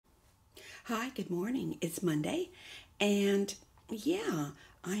Hi, good morning. It's Monday, and yeah,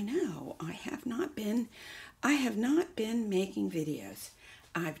 I know I have not been making videos.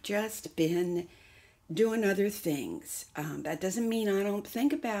 I've just been doing other things. That doesn't mean I don't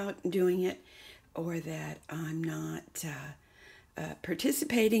think about doing it or that I'm not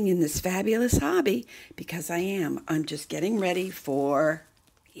participating in this fabulous hobby because I am. I'm just getting ready for,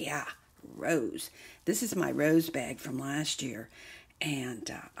 yeah, rose. This is my rose bag from last year,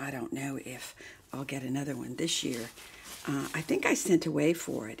 and I don't know if I'll get another one this year. I think I sent away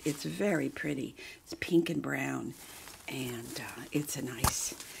for it. It's very pretty. It's pink and brown, and it's a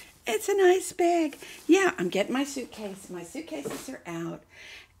nice bag. Yeah, I'm getting my suitcase. My suitcases are out,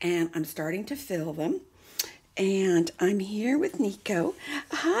 and I'm starting to fill them. And I'm here with Nico.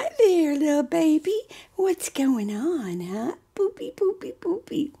 Hi there, little baby. What's going on, huh? Poopy, poopy,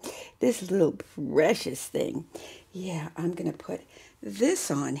 poopy. This little precious thing. Yeah, I'm going to put this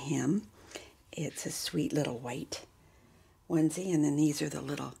on him. It's a sweet little white onesie, and then these are the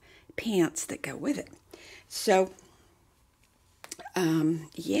little pants that go with it. So,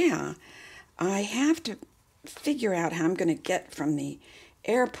 yeah, I have to figure out how I'm going to get from the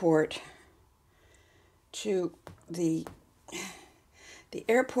airport to the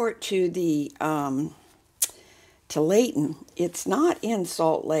airport to Layton. It's not in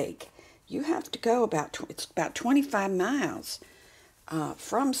Salt Lake. You have to go it's about 25 miles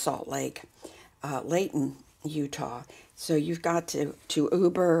from Salt Lake, Layton, Utah. So you've got to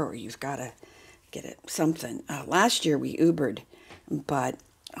Uber, or you've got to get it something. Last year we Ubered, but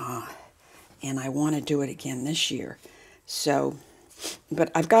and I want to do it again this year. So,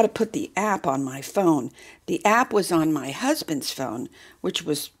 but I've got to put the app on my phone. The app was on my husband's phone, which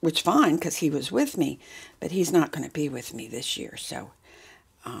fine because he was with me, but he's not going to be with me this year. So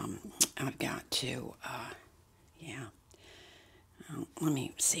I've got to, yeah. Let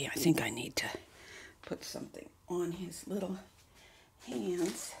me see. I think I need to put something on his little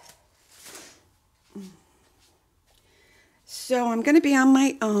hands. So I'm going to be on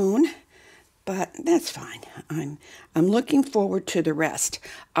my own, but that's fine. I'm looking forward to the rest.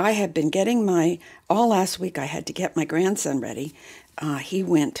 I have been getting all last week I had to get my grandson ready. He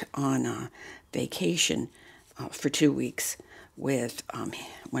went on vacation for 2 weeks with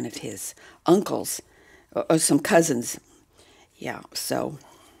one of his uncles, or some cousins. Yeah, so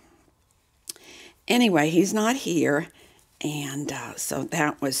anyway, he's not here, and so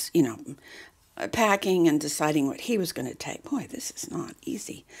that was, packing and deciding what he was going to take. Boy, this is not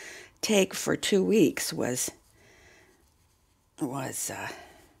easy. Take for 2 weeks was a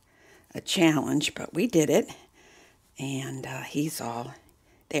challenge, but we did it, and he's all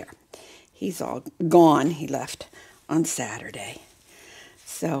there. He's all gone. He left on Saturday,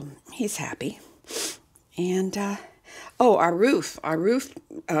 so he's happy. And oh, our roof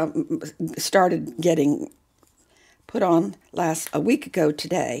started getting put on a week ago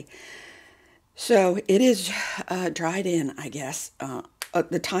today. So it is dried in, I guess.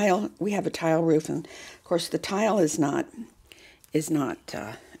 The tile, we have a tile roof, and of course the tile is not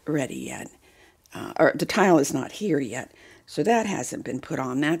ready yet, or the tile is not here yet. So that hasn't been put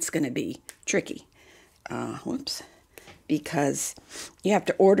on. That's going to be tricky. Whoops, because you have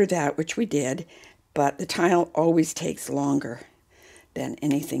to order that, which we did, but the tile always takes longer than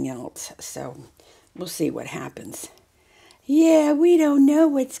anything else. So we'll see what happens. Yeah, we don't know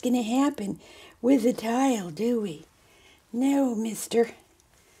what's going to happen with the tile, do we? No, mister.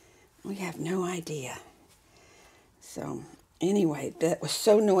 We have no idea. So, anyway, that was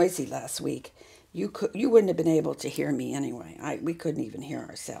so noisy last week. You wouldn't have been able to hear me anyway. We couldn't even hear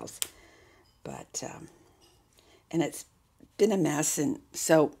ourselves. But and it's been a mess, and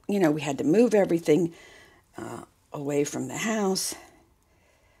so we had to move everything away from the house,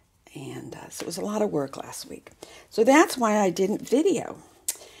 and so it was a lot of work last week. So that's why I didn't video.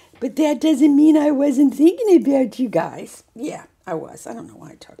 But that doesn't mean I wasn't thinking about you guys. Yeah, I was. I don't know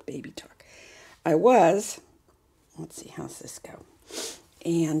why I talk baby talk. I was. Let's see, how's this go?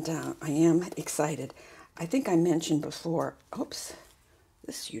 And I am excited. I think I mentioned before, oops,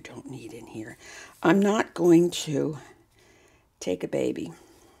 this you don't need in here. I'm not going to take a baby.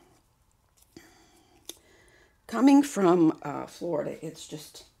 Coming from Florida, it's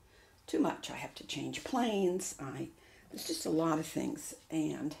just too much. I have to change planes. There's just a lot of things,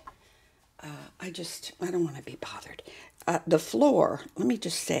 and I don't want to be bothered. The floor, let me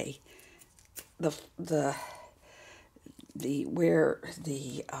just say, the where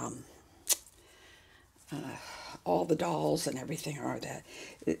the all the dolls and everything are, that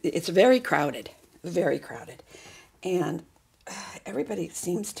it's very crowded, and everybody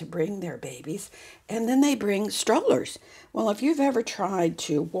seems to bring their babies, and then they bring strollers. Well, if you've ever tried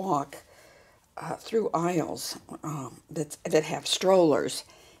to walk through aisles that have strollers.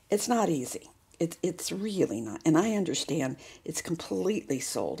 It's not easy. It's really not. And I understand it's completely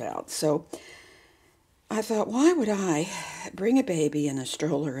sold out. So I thought, why would I bring a baby in a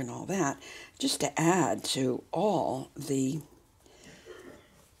stroller and all that just to add to all the,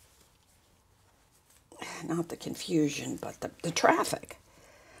 not the confusion, but the traffic.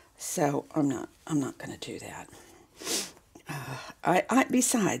 So I'm not going to do that.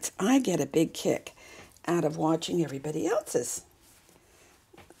 Besides, I get a big kick out of watching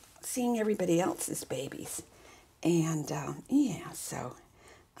seeing everybody else's babies. And yeah, so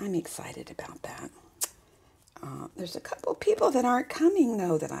I'm excited about that. There's a couple people that aren't coming,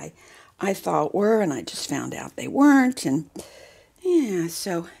 though, that I thought were, and I just found out they weren't. And yeah,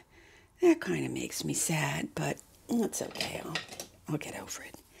 so that kind of makes me sad, but it's okay. I'll get over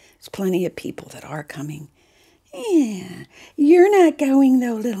it. There's plenty of people that are coming. Yeah, you're not going,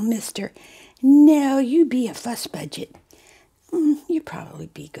 though, little mister. No, you be a fuss budget. You'd probably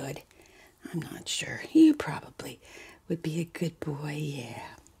be good. I'm not sure. You probably would be a good boy, yeah.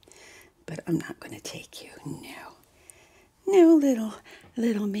 But I'm not going to take you, no. No,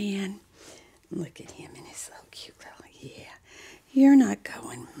 little man. Look at him and his little cute little, yeah. You're not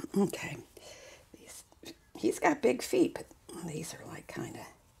going. Okay. He's got big feet, but these are like kind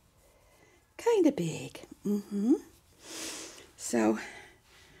of big. So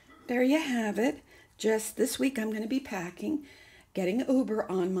there you have it. Just this week I'm going to be packing, getting Uber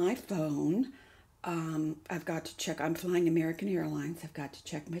on my phone. I've got to check. I'm flying American Airlines. I've got to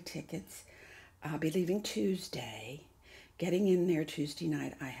check my tickets. I'll be leaving Tuesday. Getting in there Tuesday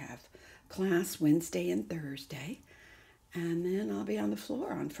night. I have class Wednesday and Thursday. And then I'll be on the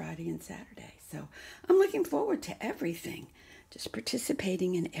floor on Friday and Saturday. So I'm looking forward to everything. Just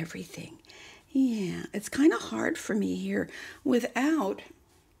participating in everything. Yeah, it's kind of hard for me here without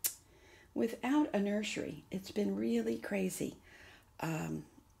a nursery. It's been really crazy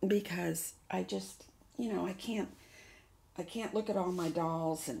because I just, I can't look at all my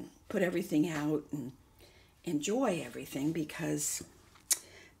dolls and put everything out and enjoy everything because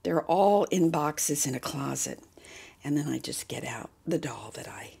they're all in boxes in a closet. And then I just get out the doll that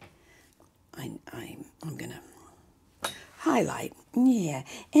I'm gonna highlight. Yeah,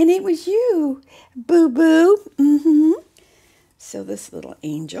 and it was you, Boo Boo. So this little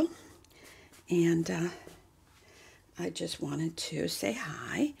angel, and I just wanted to say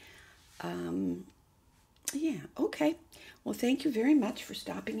hi. Yeah, okay. Well, thank you very much for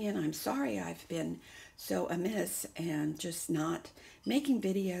stopping in. I'm sorry I've been so amiss and just not making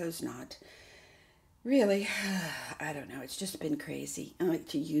videos, not really, I don't know. It's just been crazy. I like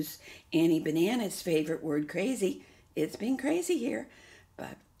to use Annie Banana's favorite word, crazy. It's been crazy here,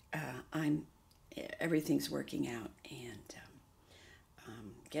 but everything's working out and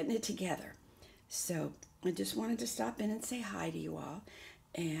getting it together. So I just wanted to stop in and say hi to you all.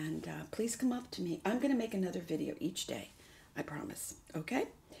 And please come up to me. I'm going to make another video each day. I promise. Okay?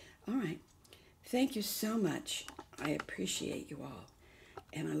 All right. Thank you so much. I appreciate you all.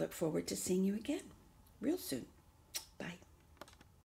 And I look forward to seeing you again real soon.